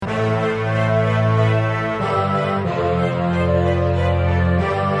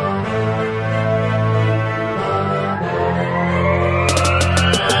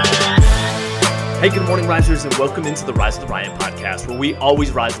good morning, risers, and welcome into the Rise of the Ryan podcast, where we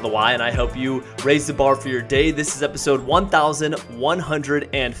always rise to the why, and I help you raise the bar for your day. This is episode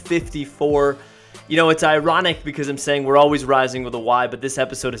 1154. You know, it's ironic because I'm saying we're always rising with a why, but this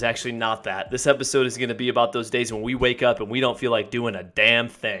episode is actually not that. This episode is going to be about those days when we wake up and we don't feel like doing a damn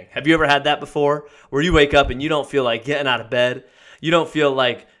thing. Have you ever had that before? Where you wake up and you don't feel like getting out of bed, you don't feel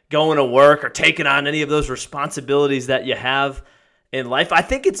like going to work or taking on any of those responsibilities that you have in life. I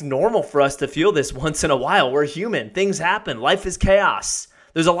think it's normal for us to feel this once in a while. We're human. Things happen. Life is chaos.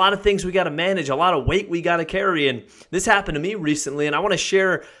 There's a lot of things we got to manage, a lot of weight we got to carry. And this happened to me recently, and I want to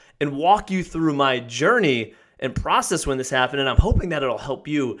share and walk you through my journey and process when this happened. And I'm hoping that it'll help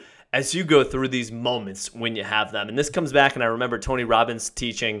you as you go through these moments when you have them. And this comes back, and I remember Tony Robbins'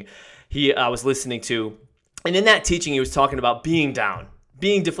 teaching I was listening to. And in that teaching, he was talking about being down,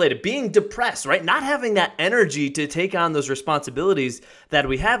 being deflated, being depressed, right? Not having that energy to take on those responsibilities that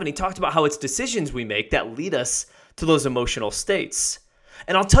we have. And he talked about how it's decisions we make that lead us to those emotional states.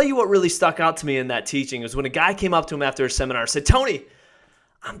 And I'll tell you what really stuck out to me in that teaching is when a guy came up to him after a seminar and said, "Tony,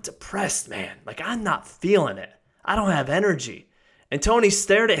 I'm depressed, man. Like, I'm not feeling it. I don't have energy." And Tony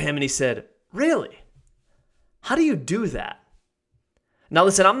stared at him and he said, "Really? How do you do that?" Now,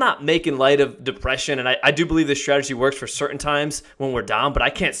 listen, I'm not making light of depression, and I do believe this strategy works for certain times when we're down, but I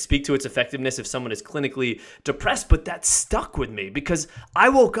can't speak to its effectiveness if someone is clinically depressed. But that stuck with me because I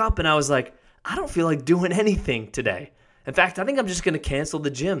woke up and I was like, I don't feel like doing anything today. In fact, I think I'm just going to cancel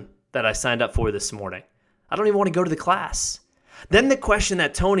the gym that I signed up for this morning. I don't even want to go to the class. Then the question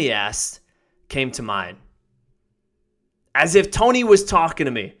that Tony asked came to mind. As if Tony was talking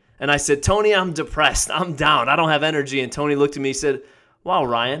to me, and I said, "Tony, I'm depressed. I'm down. I don't have energy." And Tony looked at me and said, "Wow,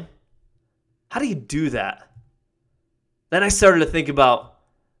 Ryan, how do you do that?" Then I started to think about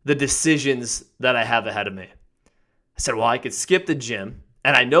the decisions that I have ahead of me. I said, well, I could skip the gym,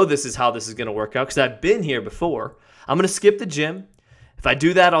 and I know this is how this is going to work out because I've been here before. I'm going to skip the gym. If I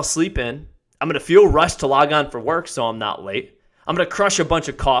do that, I'll sleep in. I'm going to feel rushed to log on for work so I'm not late. I'm going to crush a bunch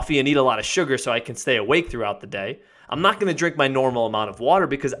of coffee and eat a lot of sugar so I can stay awake throughout the day. I'm not going to drink my normal amount of water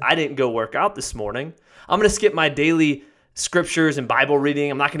because I didn't go work out this morning. I'm going to skip my daily scriptures and Bible reading.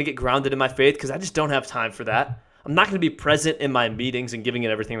 I'm not going to get grounded in my faith because I just don't have time for that. I'm not going to be present in my meetings and giving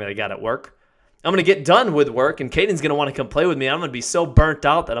it everything that I got at work. I'm going to get done with work and Caden's going to want to come play with me. I'm going to be so burnt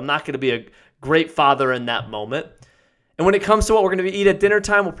out that I'm not going to be a great father in that moment. And when it comes to what we're going to eat at dinner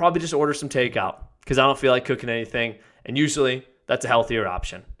time, we'll probably just order some takeout because I don't feel like cooking anything. And usually that's a healthier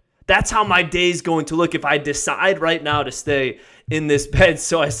option. That's how my day's going to look if I decide right now to stay in this bed.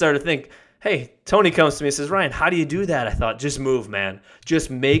 So I started to think, hey, Tony comes to me and says, "Ryan, how do you do that?" I thought, just move, man.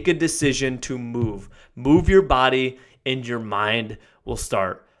 Just make a decision to move. Move your body and your mind will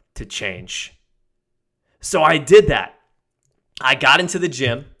start to change. So I did that. I got into the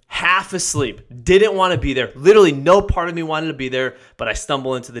gym, half asleep, didn't want to be there. Literally no part of me wanted to be there, but I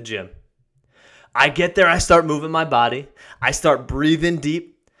stumble into the gym. I get there, I start moving my body. I start breathing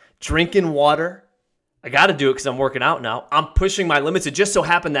deep, drinking water. I got to do it because I'm working out now. I'm pushing my limits. It just so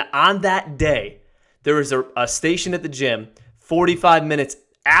happened that on that day, there was a station at the gym 45 minutes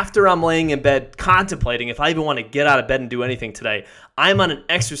after I'm laying in bed contemplating if I even want to get out of bed and do anything today. I'm on an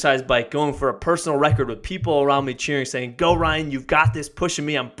exercise bike going for a personal record with people around me cheering, saying, "Go, Ryan, you've got this," pushing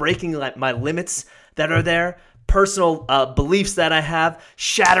me. I'm breaking my limits that are there, personal beliefs that I have,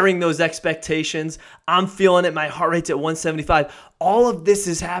 shattering those expectations. I'm feeling it. My heart rate's at 175. All of this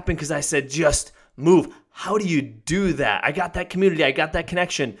has happened because I said, just move. How do you do that? I got that community. I got that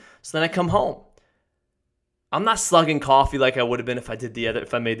connection. So then I come home. I'm not slugging coffee like I would have been if I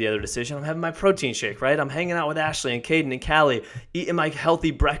made the other decision. I'm having my protein shake, right? I'm hanging out with Ashley and Caden and Callie, eating my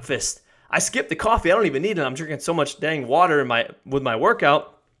healthy breakfast. I skipped the coffee. I don't even need it. I'm drinking so much dang water with my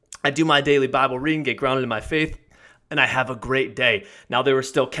workout. I do my daily Bible reading, get grounded in my faith, and I have a great day. Now, there was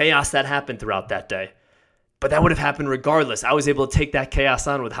still chaos that happened throughout that day, but that would have happened regardless. I was able to take that chaos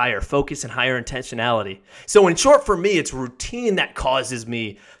on with higher focus and higher intentionality. So in short, for me, it's routine that causes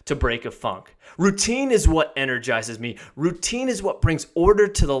me to break a funk. Routine is what energizes me. Routine is what brings order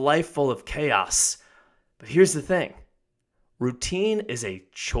to the life full of chaos. But here's the thing. Routine is a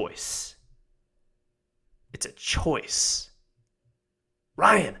choice. It's a choice.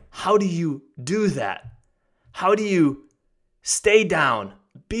 Ryan, how do you do that? How do you stay down,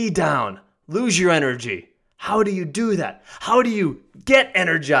 be down, lose your energy? How do you do that? How do you get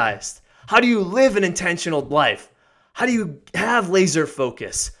energized? How do you live an intentional life? How do you have laser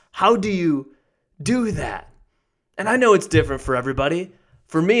focus? How do you do that? And I know it's different for everybody.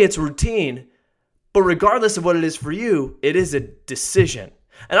 For me, it's routine. But regardless of what it is for you, it is a decision.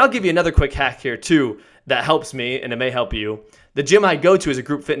 And I'll give you another quick hack here too that helps me, and it may help you. The gym I go to is a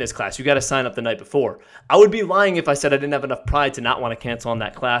group fitness class. You got to sign up the night before. I would be lying if I said I didn't have enough pride to not want to cancel on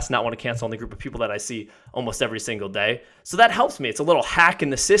that class, not want to cancel on the group of people that I see almost every single day. So that helps me. It's a little hack in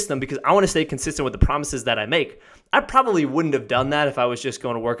the system because I want to stay consistent with the promises that I make. I probably wouldn't have done that if I was just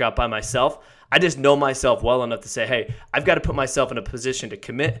going to work out by myself. I just know myself well enough to say, hey, I've got to put myself in a position to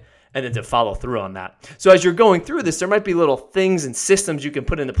commit and then to follow through on that. So as you're going through this, there might be little things and systems you can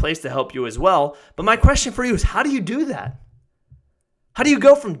put into place to help you as well. But my question for you is, how do you do that? How do you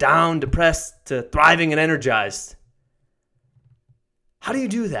go from down, depressed, to thriving and energized? How do you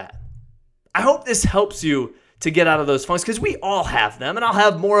do that? I hope this helps you to get out of those funks because we all have them, and I'll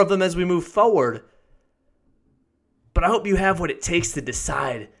have more of them as we move forward. But I hope you have what it takes to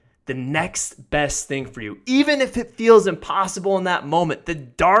decide the next best thing for you, even if it feels impossible in that moment. The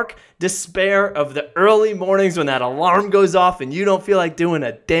dark despair of the early mornings when that alarm goes off and you don't feel like doing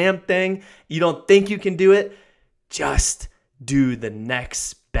a damn thing, you don't think you can do it, just do the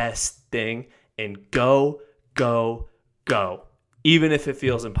next best thing and go, go, go, even if it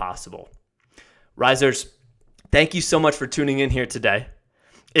feels impossible. Risers, thank you so much for tuning in here today.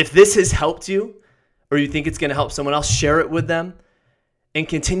 If this has helped you or you think it's going to help someone else, share it with them and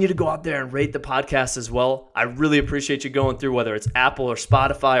continue to go out there and rate the podcast as well. I really appreciate you going through, whether it's Apple or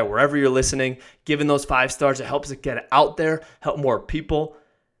Spotify or wherever you're listening, giving those 5 stars. It helps it get out there, help more people.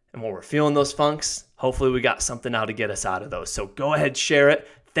 And when we're feeling those funks, hopefully we got something now to get us out of those. So go ahead, share it.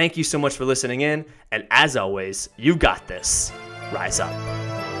 Thank you so much for listening in. And as always, you got this. Rise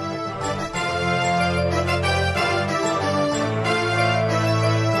up.